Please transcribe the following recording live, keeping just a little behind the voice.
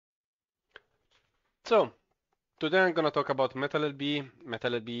So today I'm going to talk about MetalLB.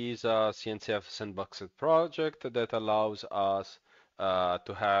 MetalLB is a CNCF sandboxed project that allows us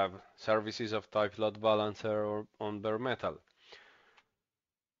to have services of type load balancer or on bare metal.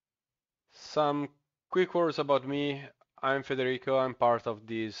 Some quick words about me. I'm Federico. I'm part of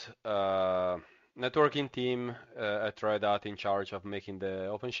this networking team at Red Hat in charge of making the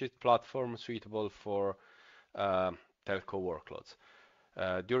OpenShift platform suitable for telco workloads.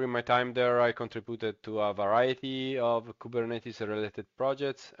 During my time there, I contributed to a variety of Kubernetes-related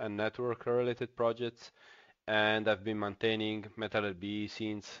projects and network-related projects, and I've been maintaining MetalLB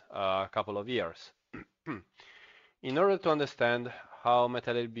since a couple of years. In order to understand how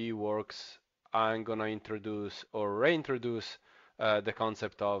MetalLB works, I'm gonna introduce or reintroduce the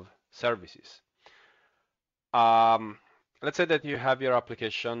concept of services. Let's say that you have your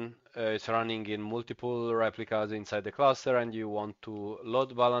application, it's running in multiple replicas inside the cluster, and you want to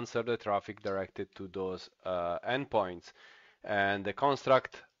load balancer the traffic directed to those endpoints. And the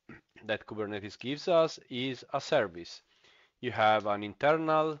construct that Kubernetes gives us is a service. You have an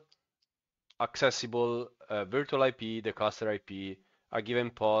internal accessible virtual IP, the cluster IP. A given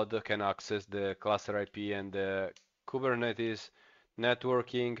pod can access the cluster IP, and the Kubernetes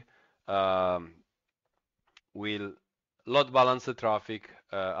networking will load balance the traffic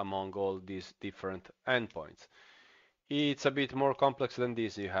among all these different endpoints. It's a bit more complex than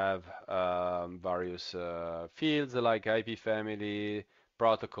this. You have various fields like IP family,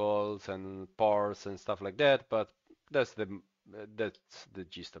 protocols, and ports and stuff like that, but that's the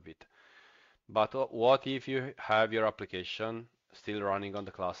gist of it. But what if you have your application still running on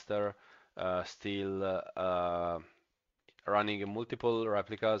the cluster, still running in multiple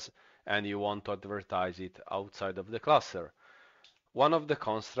replicas, and you want to advertise it outside of the cluster? One of the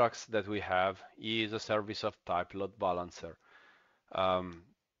constructs that we have is a service of type load balancer.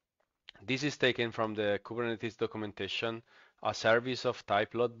 This is taken from the Kubernetes documentation. A service of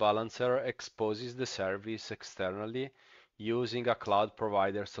type load balancer exposes the service externally using a cloud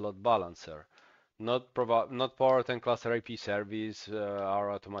provider's load balancer. Not port and cluster IP service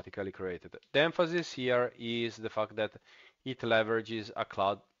are automatically created. The emphasis here is the fact that it leverages a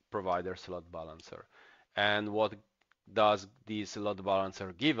cloud provider's load balancer. And what does this load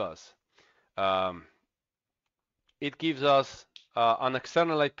balancer give us? It gives us an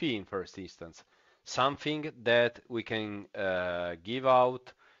external IP in first instance, something that we can give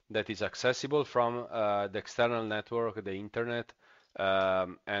out that is accessible from the external network, the internet,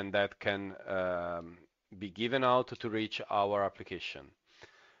 and that can be given out to reach our application.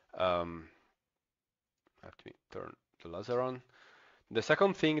 Let me turn the laser on. The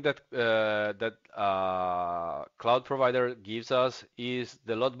second thing that cloud provider gives us is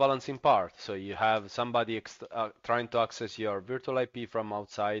the load balancing part. So you have somebody trying to access your virtual IP from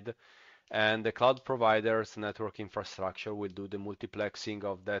outside, and the cloud provider's network infrastructure will do the multiplexing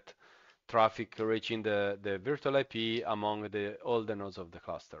of that traffic reaching the virtual IP among all the nodes of the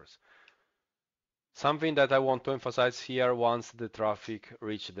clusters. Something that I want to emphasize here: once the traffic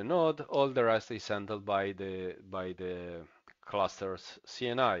reaches the node, all the rest is handled by the cluster's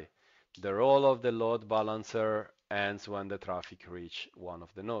CNI. The role of the load balancer ends when the traffic reaches one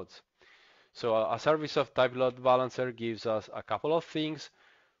of the nodes. So a service of type load balancer gives us a couple of things.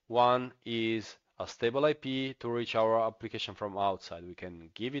 One is a stable IP to reach our application from outside. We can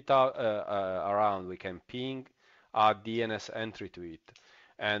give it out, around, we can ping a DNS entry to it.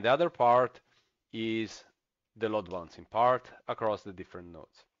 And the other part is the load balancing part across the different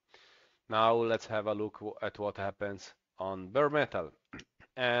nodes. Now let's have a look at what happens on bare metal.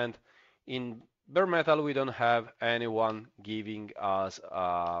 And in bare metal, we don't have anyone giving us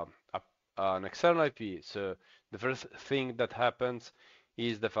an external IP. So the first thing that happens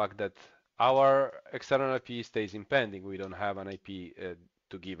is the fact that our external IP stays in pending. We don't have an IP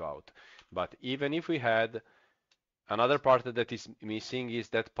to give out. But even if we had, another part that is missing is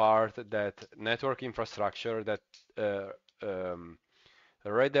that part, that network infrastructure that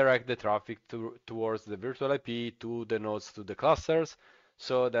redirect the traffic towards the virtual IP to the nodes, to the clusters,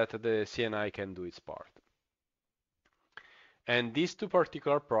 so that the CNI can do its part. And these two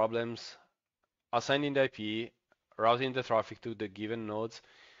particular problems, assigning the IP, routing the traffic to the given nodes,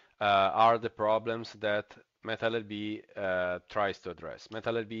 are the problems that MetalLB tries to address.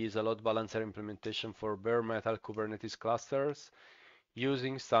 MetalLB is a load balancer implementation for bare metal Kubernetes clusters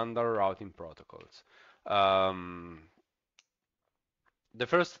using standard routing protocols. The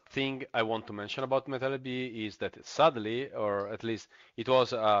first thing I want to mention about MetalLB is that sadly, or at least it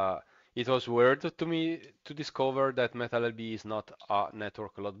was weird to me to discover that MetalLB is not a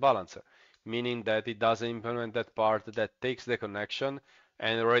network load balancer, meaning that it doesn't implement that part that takes the connection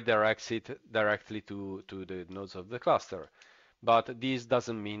and redirects it directly to the nodes of the cluster. But this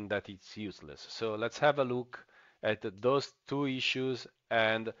doesn't mean that it's useless. So let's have a look at those two issues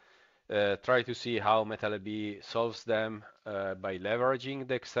and try to see how MetalLB solves them by leveraging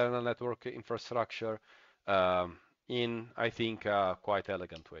the external network infrastructure in, I think, a quite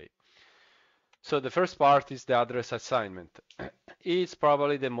elegant way. So the first part is the address assignment. It's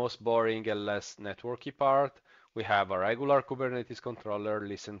probably the most boring and less networky part. We have a regular Kubernetes controller,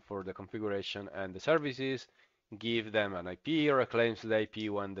 listen for the configuration and the services, give them an IP, reclaims the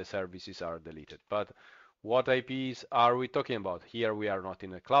IP when the services are deleted. But what IPs are we talking about? Here we are not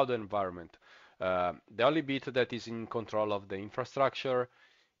in a cloud environment. The only bit that is in control of the infrastructure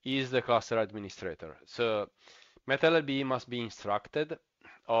is the cluster administrator. So MetalLB must be instructed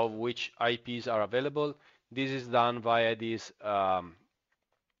of which IPs are available. This is done via this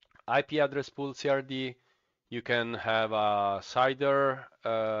IP address pool CRD. You can have a CIDR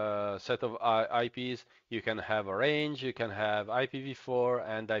set of IPs. You can have a range. You can have IPv4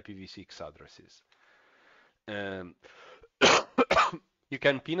 and IPv6 addresses. You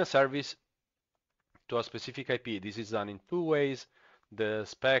can pin a service to a specific IP. This is done in two ways. The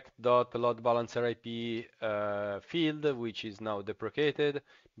spec.loadbalancer IP field, which is now deprecated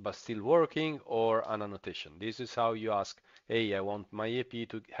but still working, or an annotation. This is how you ask, hey, I want my IP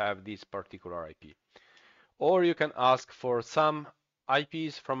to have this particular IP. Or you can ask for some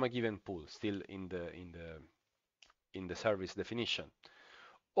IPs from a given pool, still in the service definition.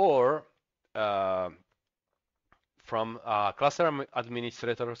 Or from a cluster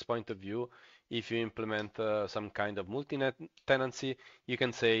administrator's point of view, if you implement some kind of multi-net tenancy, you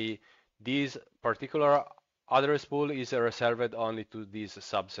can say this particular address pool is reserved only to this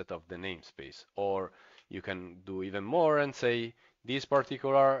subset of the namespace. Or you can do even more and say this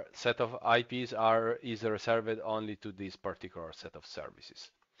particular set of IPs is reserved only to this particular set of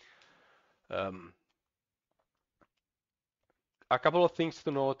services. A couple of things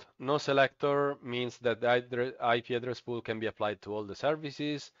to note. No selector means that the IP address pool can be applied to all the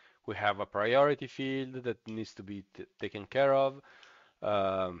services. We have a priority field that needs to be taken care of.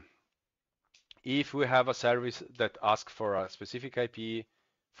 If we have a service that asks for a specific IP,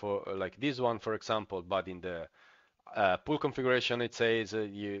 for like this one, for example, but in the pool configuration it says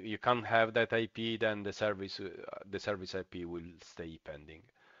you can't have that IP, then the service IP will stay pending.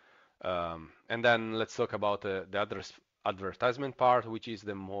 And then let's talk about the address advertisement part, which is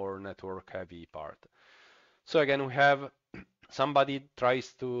the more network heavy part. So again, we have somebody trying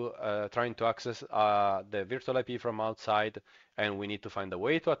to access the virtual IP from outside, and we need to find a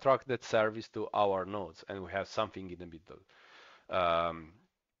way to attract that service to our nodes, and we have something in the middle.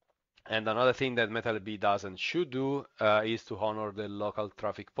 And another thing that MetalLB does and should do is to honor the local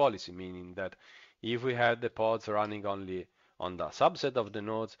traffic policy, meaning that if we had the pods running only on the subset of the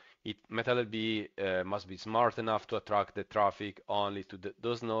nodes, MetalLB must be smart enough to attract the traffic only to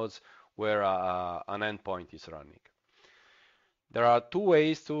those nodes where an endpoint is running. There are two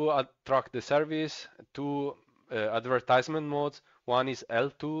ways to attract the service, two advertisement modes. One is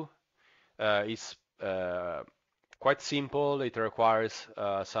L2. It's quite simple. It requires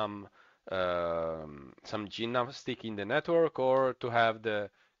some gymnastic in the network, or to have the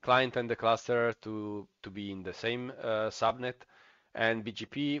client and the cluster to be in the same subnet, and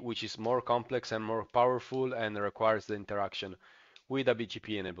BGP, which is more complex and more powerful and requires the interaction with a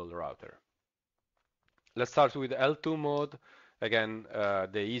BGP enabled router. Let's start with L2 mode. Again,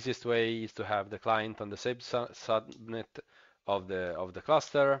 the easiest way is to have the client on the same subnet of the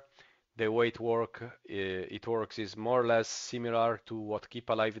cluster. The way it works is more or less similar to what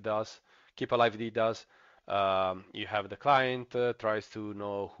KeepAlive does. KeepAlive does. You have the client tries to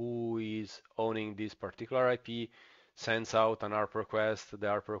know who is owning this particular IP, sends out an ARP request. The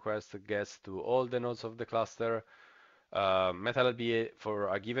ARP request gets to all the nodes of the cluster. MetalLB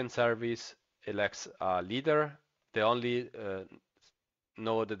for a given service elects a leader. The only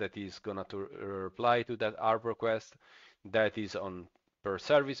node that is gonna reply to that ARP request, that is on per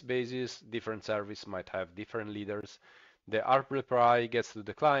service basis. Different service might have different leaders. The ARP reply gets to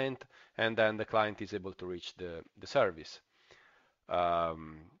the client, and then the client is able to reach the service.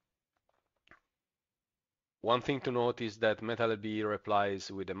 One thing to note is that MetalLB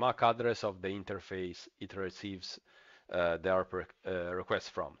replies with the MAC address of the interface it receives the ARP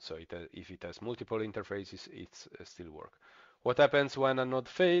request from. So if it has multiple interfaces, it's still work. What happens when a node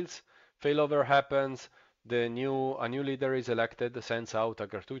fails? Failover happens. A new leader is elected, sends out a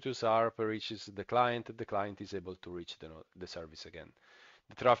gratuitous ARP, reaches the client is able to reach the service again.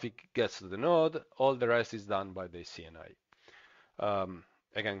 The traffic gets to the node, all the rest is done by the CNI.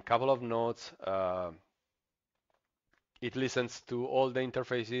 Again, couple of notes. It listens to all the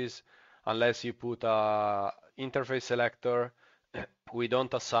interfaces unless you put a interface selector. We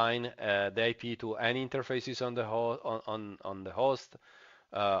don't assign the IP to any interfaces on the on the host.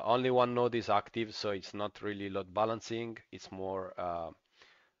 Only one node is active, so it's not really load balancing. It's more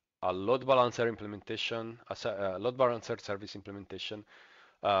a load balancer implementation, a load balancer service implementation.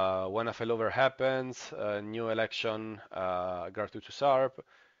 When a failover happens, a new election, GRAR2 to SARP,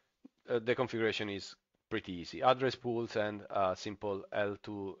 the configuration is pretty easy. Address pools and simple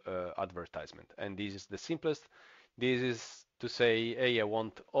L2 advertisement. And this is the simplest. This is to say, hey, I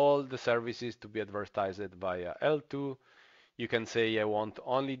want all the services to be advertised via L2. You can say I want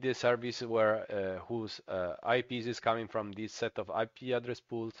only the service where whose IPs is coming from this set of IP address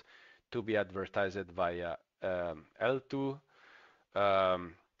pools to be advertised via L2.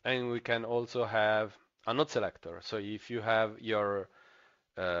 And we can also have a node selector. So if you have your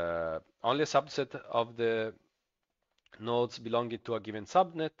only a subset of the nodes belonging to a given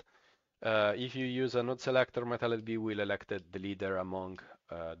subnet, if you use a node selector, MetalLB will elect the leader among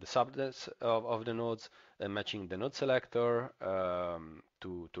the subnets of the nodes, matching the node selector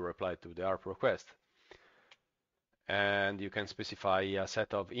to reply to the ARP request. And you can specify a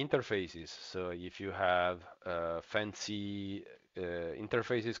set of interfaces. So if you have fancy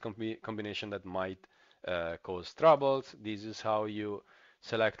interfaces combination that might cause troubles, this is how you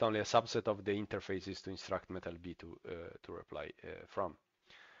select only a subset of the interfaces to instruct MetalB to reply from.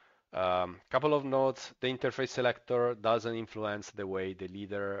 Couple of notes, the interface selector doesn't influence the way the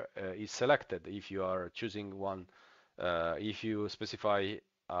leader is selected. If you are choosing one, if you specify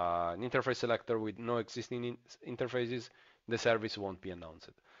an interface selector with no existing interfaces, the service won't be announced.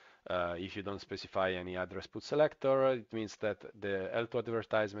 If you don't specify any address put selector, it means that the L2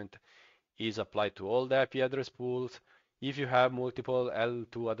 advertisement is applied to all the IP address pools. If you have multiple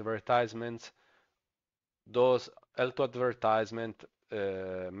L2 advertisements, those L2 advertisement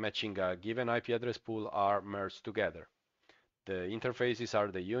matching a given IP address pool are merged together. The interfaces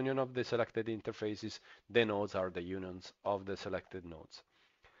are the union of the selected interfaces. The nodes are the unions of the selected nodes.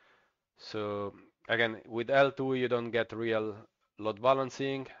 So again, with L2, you don't get real load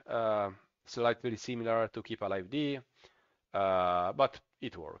balancing, slightly similar to Keep Alive D, but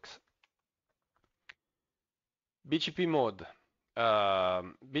it works. BGP mode.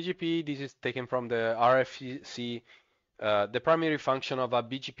 BGP, this is taken from the RFC. The primary function of a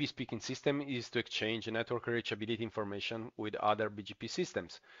BGP speaking system is to exchange network reachability information with other BGP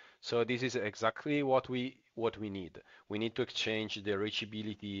systems. So this is exactly what we need. We need to exchange the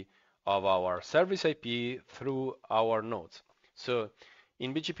reachability of our service IP through our nodes. So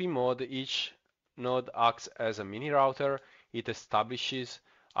in BGP mode, each node acts as a mini router. It establishes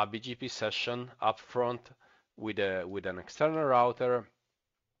a BGP session upfront with an external router.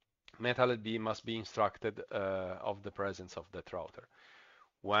 MetalLB must be instructed of the presence of that router.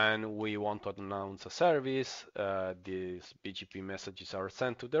 When we want to announce a service, these BGP messages are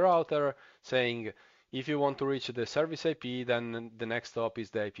sent to the router saying, if you want to reach the service IP, then the next stop is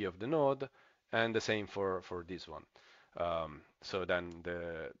the IP of the node, and the same for this one. So then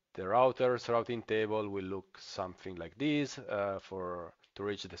the router's routing table will look something like this. To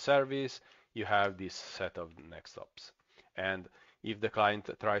reach the service, you have this set of next stops. And if the client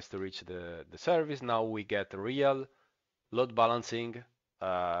tries to reach the service, now we get real load balancing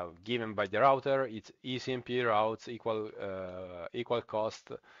given by the router. It's ECMP routes equal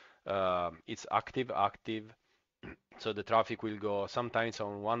cost. It's active. So the traffic will go sometimes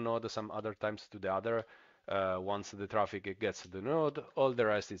on one node, some other times to the other. Once the traffic gets to the node, all the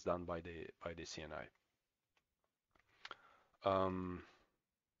rest is done by the CNI.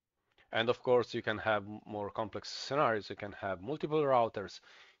 And of course, you can have more complex scenarios. You can have multiple routers.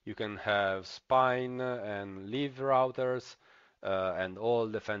 You can have spine and leaf routers and all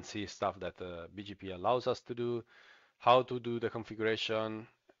the fancy stuff that BGP allows us to do. How to do the configuration?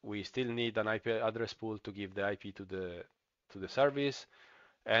 We still need an IP address pool to give the IP to the service,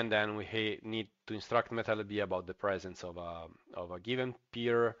 and then we need to instruct MetalLB about the presence of a given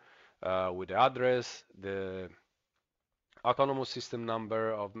peer with the address, the autonomous system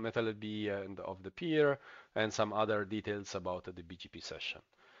number of MetalLB and of the peer, and some other details about the BGP session.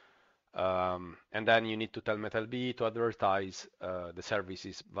 And then you need to tell MetalLB to advertise the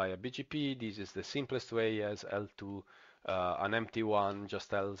services via BGP. This is the simplest way, as L2, an empty one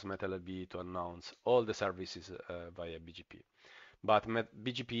just tells MetalLB to announce all the services via BGP. But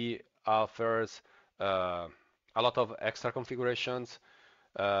BGP offers a lot of extra configurations.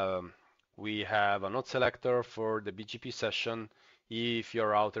 We have a node selector for the BGP session. If your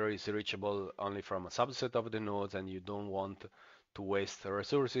router is reachable only from a subset of the nodes and you don't want to waste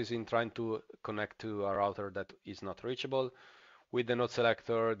resources in trying to connect to a router that is not reachable. With the node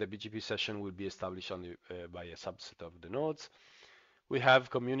selector, the BGP session will be established only by a subset of the nodes. We have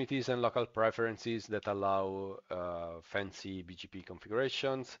communities and local preferences that allow fancy BGP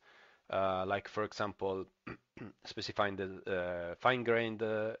configurations, like for example, specifying the fine-grained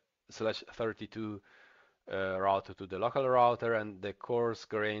 /32 route to the local router and the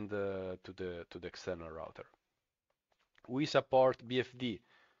coarse-grained to the external router. We support BFD.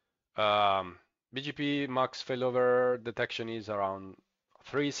 BGP max failover detection is around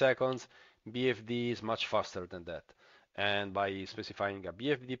 3 seconds. BFD is much faster than that. And by specifying a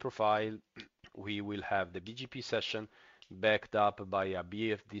BFD profile, we will have the BGP session backed up by a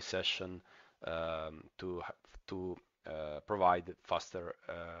BFD session to provide faster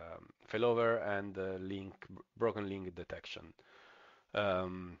failover and broken link detection.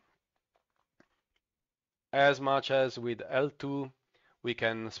 As much as with L2, we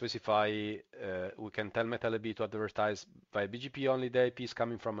can specify, we can tell MetalLB to advertise by BGP only the IPs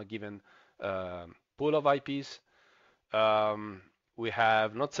coming from a given pool of IPs. We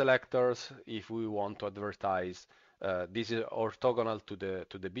have node selectors if we want to advertise. This is orthogonal to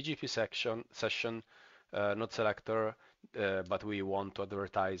the BGP session node selector, but we want to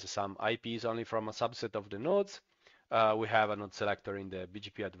advertise some IPs only from a subset of the nodes. We have a node selector in the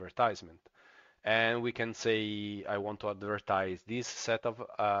BGP advertisement. And we can say, I want to advertise this set of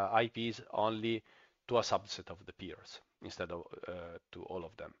IPs only to a subset of the peers instead of to all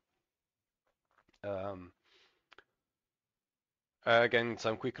of them. Again,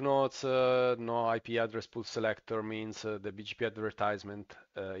 some quick notes. No IP address pool selector means the BGP advertisement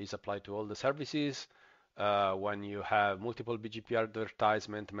is applied to all the services. When you have multiple BGP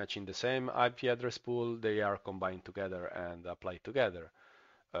advertisement matching the same IP address pool, they are combined together and applied together.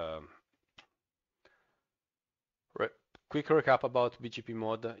 Quick recap about BGP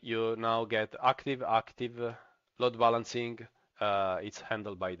mode. You now get active load balancing. It's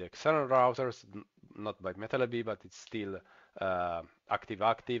handled by the external routers, not by MetalLB, but it's still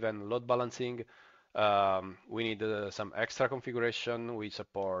active and load balancing. We need some extra configuration. We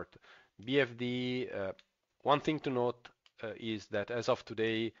support BFD. One thing to note is that as of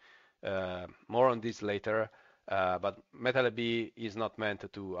today, more on this later, but MetalLB is not meant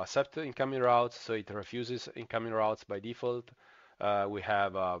to accept incoming routes, so it refuses incoming routes by default. We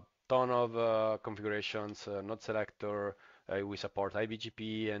have a ton of configurations, node selector. We support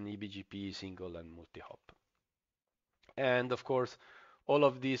IBGP and eBGP, single and multi-hop. And of course, all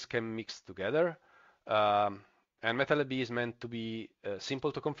of these can mix together. And MetalLB is meant to be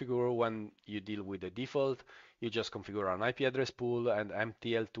simple to configure when you deal with the default. You just configure an IP address pool and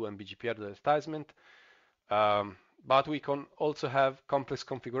empty L2 and BGP advertisement. But we can also have complex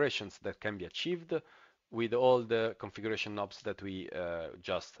configurations that can be achieved with all the configuration knobs that we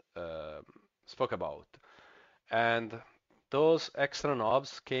just spoke about. And those extra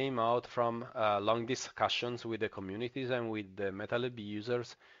knobs came out from long discussions with the communities and with the MetalLB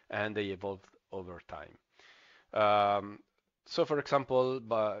users, and they evolved over time. So for example,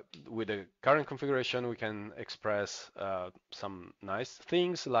 with the current configuration, we can express some nice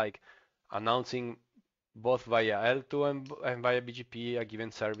things like announcing both via L2 and via BGP a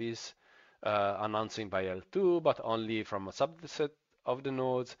given service, announcing by L2, but only from a subset of the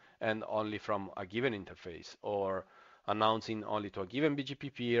nodes and only from a given interface, or announcing only to a given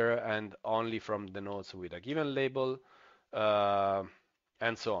BGP peer and only from the nodes with a given label,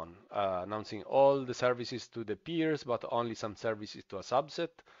 and so on. Announcing all the services to the peers, but only some services to a subset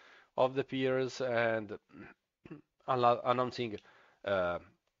of the peers, and announcing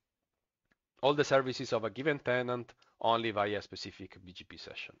all the services of a given tenant only via a specific BGP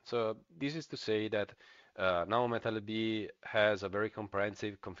session. So this is to say that now MetalLB has a very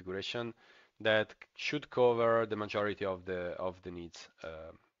comprehensive configuration that should cover the majority of the needs,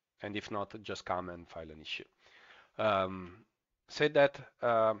 and if not, just come and file an issue. Said that,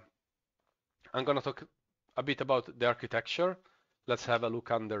 I'm going to talk a bit about the architecture. Let's have a look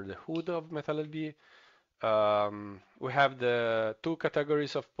under the hood of MetalLB. We have the two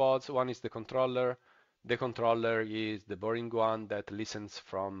categories of pods. One is the controller. The controller is the boring one that listens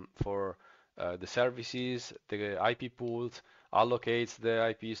for the services, the IP pools, allocates the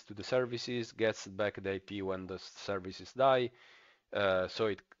IPs to the services, gets back the IP when the services die,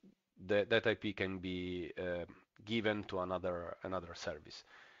 so that IP can be given to another service.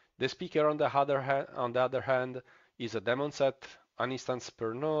 The speaker on the other hand is a daemon set, an instance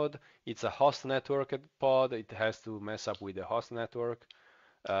per node. It's a host network pod. It has to mess up with the host network,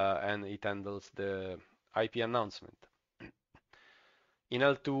 and it handles the IP announcement. In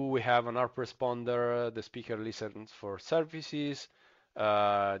L2, we have an ARP responder. The speaker listens for services,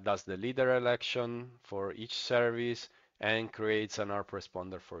 does the leader election for each service, and creates an ARP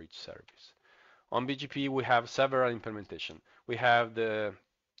responder for each service. On BGP, we have several implementations. We have the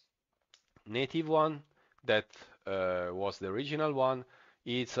native one that was the original one.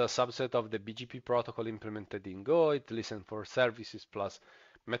 It's a subset of the BGP protocol implemented in Go. It listens for services plus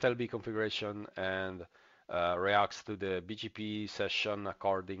MetalB configuration and reacts to the BGP session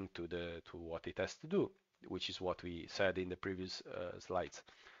according to what it has to do, which is what we said in the previous slides.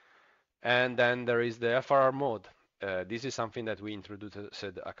 And then there is the FRR mode. This is something that we introduced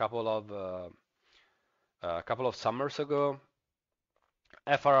a couple of summers ago.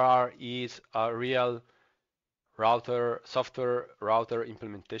 FRR is a real software router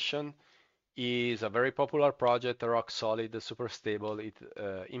implementation. Is a very popular project, rock solid, super stable. It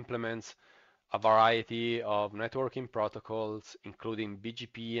implements a variety of networking protocols, including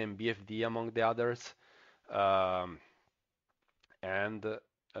BGP and BFD among the others. FRR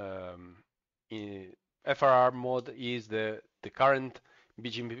mode is the current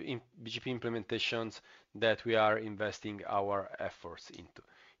BGP implementations that we are investing our efforts into.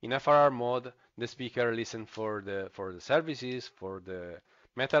 In FRR mode, the speaker listens for the services, for the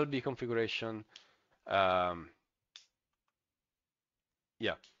MetalB configuration.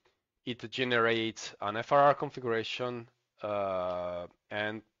 It generates an FRR configuration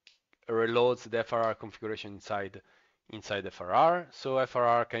and reloads the FRR configuration inside FRR, so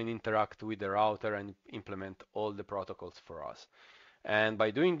FRR can interact with the router and implement all the protocols for us. And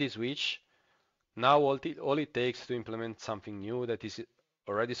by doing this switch, now all it takes to implement something new that is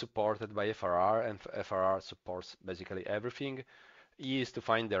already supported by FRR, and FRR supports basically everything, is to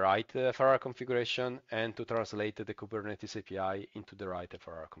find the right FRR configuration and to translate the Kubernetes API into the right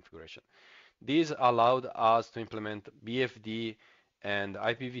FRR configuration. This allowed us to implement BFD and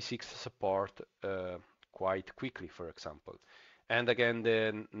IPv6 support quite quickly, for example. And again,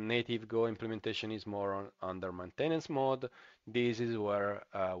 the native Go implementation is more under maintenance mode. This is where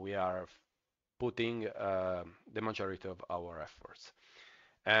we are putting the majority of our efforts.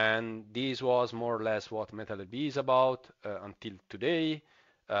 And this was more or less what MetalB is about until today,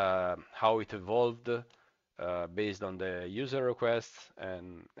 how it evolved based on the user requests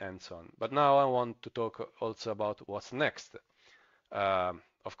and so on. But now I want to talk also about what's next.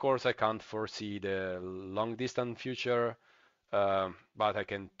 Of course, I can't foresee the long distant future, but I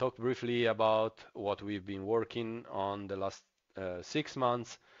can talk briefly about what we've been working on the last 6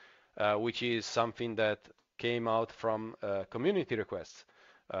 months, which is something that came out from community requests.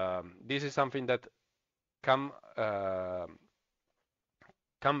 This is something that come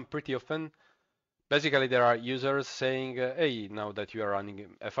pretty often. Basically, there are users saying, hey, now that you are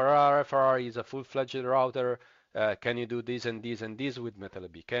running FRR is a full-fledged router. Can you do this and this and this with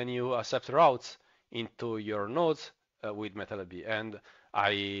MetalB? Can you accept routes into your nodes with MetalB? And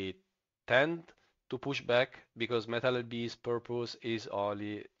I tend to push back because MetalB's purpose is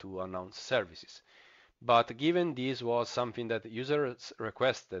only to announce services. But given this was something that users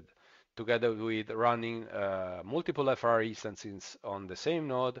requested, together with running multiple FRR instances on the same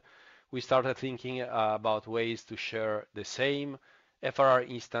node, we started thinking about ways to share the same FRR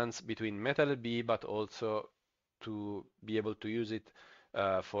instance between MetalB, but also to be able to use it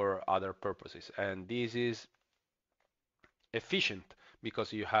for other purposes. And this is efficient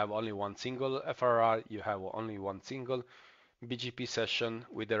because you have only one single FRR, you have only one single BGP session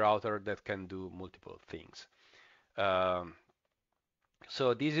with a router that can do multiple things. So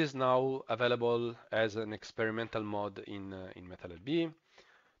this is now available as an experimental mode in MetalB.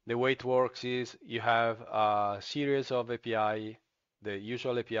 The way it works is you have a series of API, the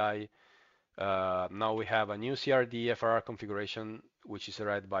usual API. Now we have a new CRD FRR configuration, which is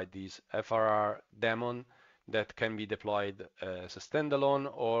read by this FRR daemon that can be deployed as a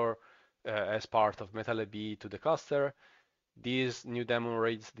standalone or as part of MetalB to the cluster. This new daemon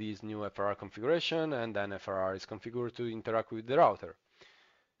reads this new FRR configuration, and then FRR is configured to interact with the router.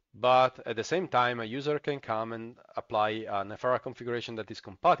 But at the same time, a user can come and apply an FRR configuration that is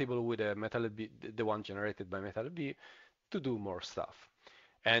compatible with the one generated by MetalB to do more stuff.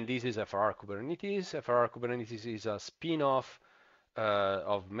 And this is FRR Kubernetes. FRR Kubernetes is a spin-off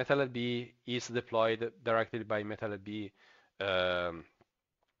of MetalB. It's deployed directly by MetalB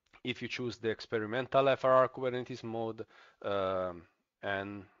if you choose the experimental FRR Kubernetes mode,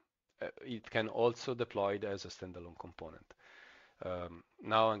 and it can also deploy it as a standalone component.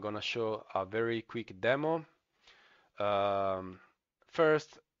 Now I'm going to show a very quick demo.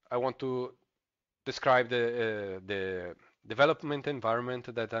 First, I want to describe the development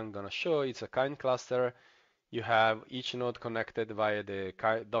environment that I'm going to show. It's a kind cluster. You have each node connected via the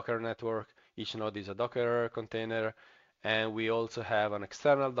Docker network. Each node is a Docker container, and we also have an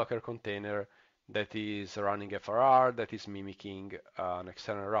external Docker container that is running FRR that is mimicking an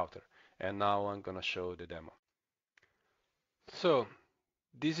external router. And now I'm gonna show the demo. So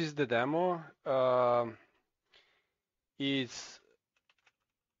this is the demo. It's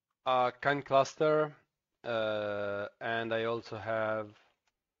a kind cluster, and I also have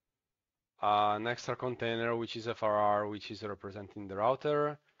an extra container which is FRR, which is representing the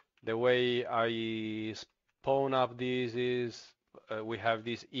router. The way I spawn up this is we have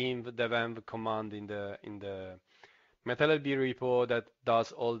this env devenv command in the MetalLB repo that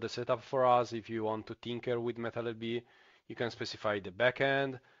does all the setup for us. If you want to tinker with MetalLB, you can specify the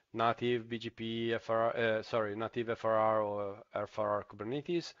backend, native BGP FRR, native FRR or FRR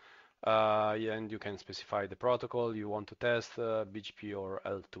Kubernetes, and you can specify the protocol you want to test, BGP or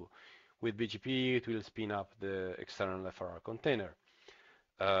L2. With BGP, it will spin up the external FRR container.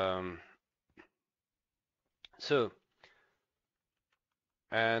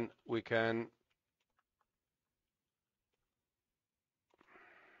 And we can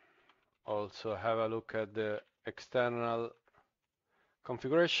also have a look at the external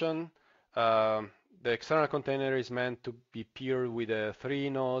configuration. The external container is meant to be paired with the 3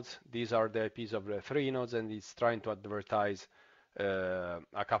 nodes. These are the IPs of the 3 nodes, and it's trying to advertise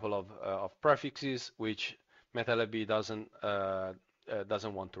a couple of prefixes which MetalLB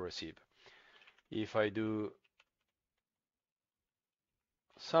doesn't want to receive. If I do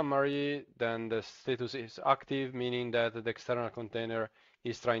summary, then the status is active, meaning that the external container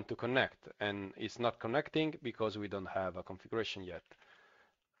is trying to connect, and it's not connecting because we don't have a configuration yet.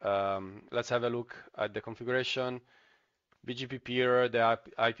 Let's have a look at the configuration. BGP peer, the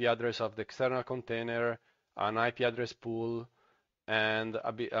IP address of the external container, an IP address pool, and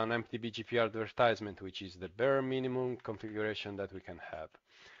an empty BGP advertisement, which is the bare minimum configuration that we can have.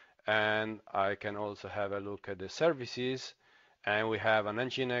 And I can also have a look at the services, and we have an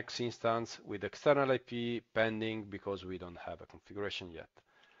Nginx instance with external IP pending because we don't have a configuration yet.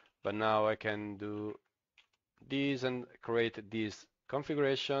 But now I can do this and create this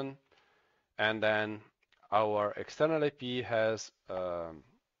configuration, and then our external IP has a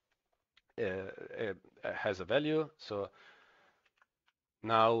value. So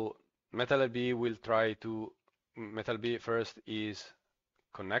now MetalLB first is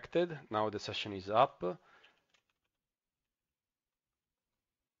connected. Now the session is up.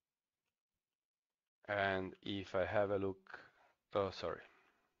 And if I have a look, oh, sorry.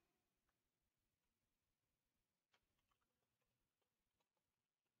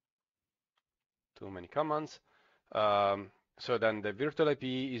 Too many commands. So then the virtual IP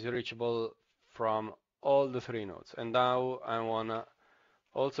is reachable from all the 3 nodes. And now I wanna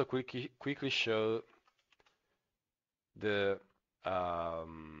also quickly show the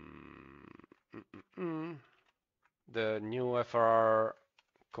the new FRR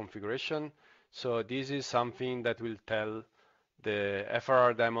configuration. So this is something that will tell the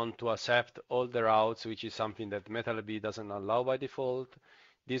FRR daemon to accept all the routes, which is something that MetalLB doesn't allow by default.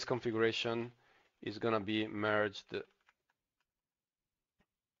 This configuration is gonna be merged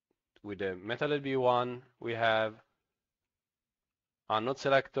with the MetalLB1. We have a node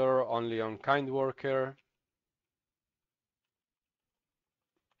selector only on kind worker.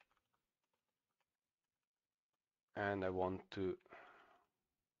 And I want to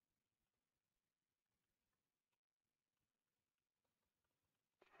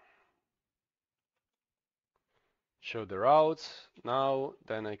show the routes now.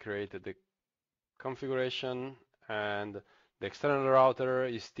 Then I created the configuration, and the external router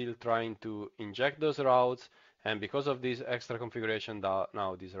is still trying to inject those routes, and because of this extra configuration,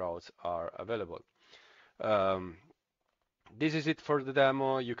 now these routes are available. This is it for the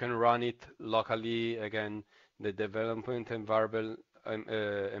demo. You can run it locally. Again, the development environment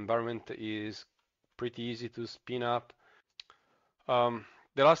is pretty easy to spin up.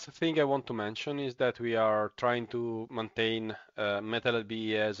 The last thing I want to mention is that we are trying to maintain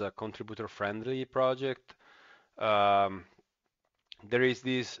MetalLB as a contributor-friendly project. There is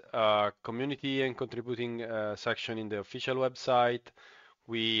this community and contributing section in the official website.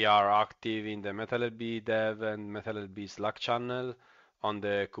 We are active in the MetalLB dev and MetalLB Slack channel on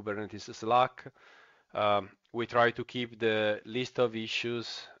the Kubernetes Slack. We try to keep the list of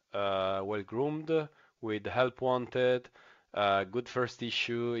issues well groomed with help wanted. Good first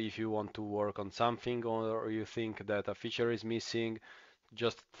issue if you want to work on something or you think that a feature is missing,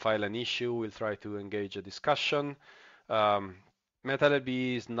 just file an issue. We'll try to engage a discussion.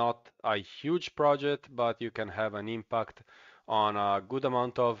 MetalLB is not a huge project, but you can have an impact on a good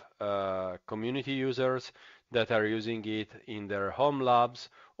amount of community users that are using it in their home labs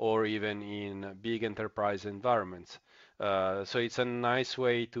or even in big enterprise environments. So it's a nice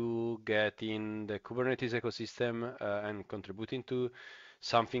way to get in the Kubernetes ecosystem and contributing to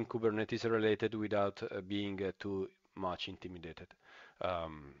something Kubernetes related without being too much intimidated.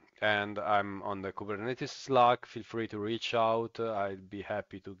 And I'm on the Kubernetes Slack. Feel free to reach out. I'd be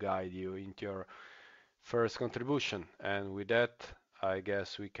happy to guide you into your first contribution. And with that, I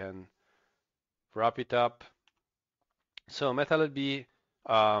guess we can wrap it up. So MetaLB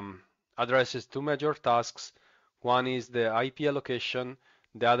addresses two major tasks. One is the IP allocation.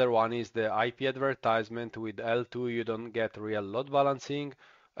 The other one is the IP advertisement. With L2, you don't get real load balancing,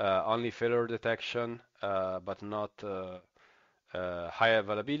 only failure detection, but not high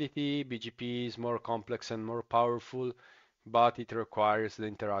availability. BGP is more complex and more powerful, but it requires the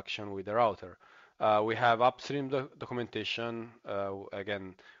interaction with the router. We have upstream documentation.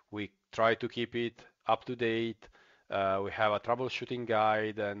 Again, we try to keep it up to date. We have a troubleshooting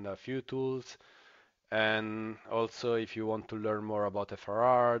guide and a few tools. And also, if you want to learn more about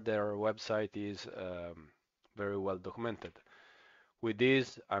FRR, their website is very well documented. With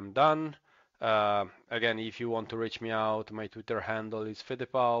this, I'm done. Again, if you want to reach me out, my Twitter handle is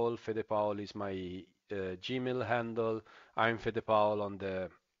Fedepaul. Fedepaul is my Gmail handle. I'm Fedepaul on the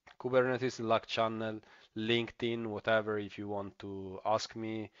Kubernetes Slack channel, LinkedIn, whatever. If you want to ask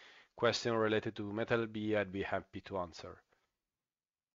me question related to MetalB, I'd be happy to answer.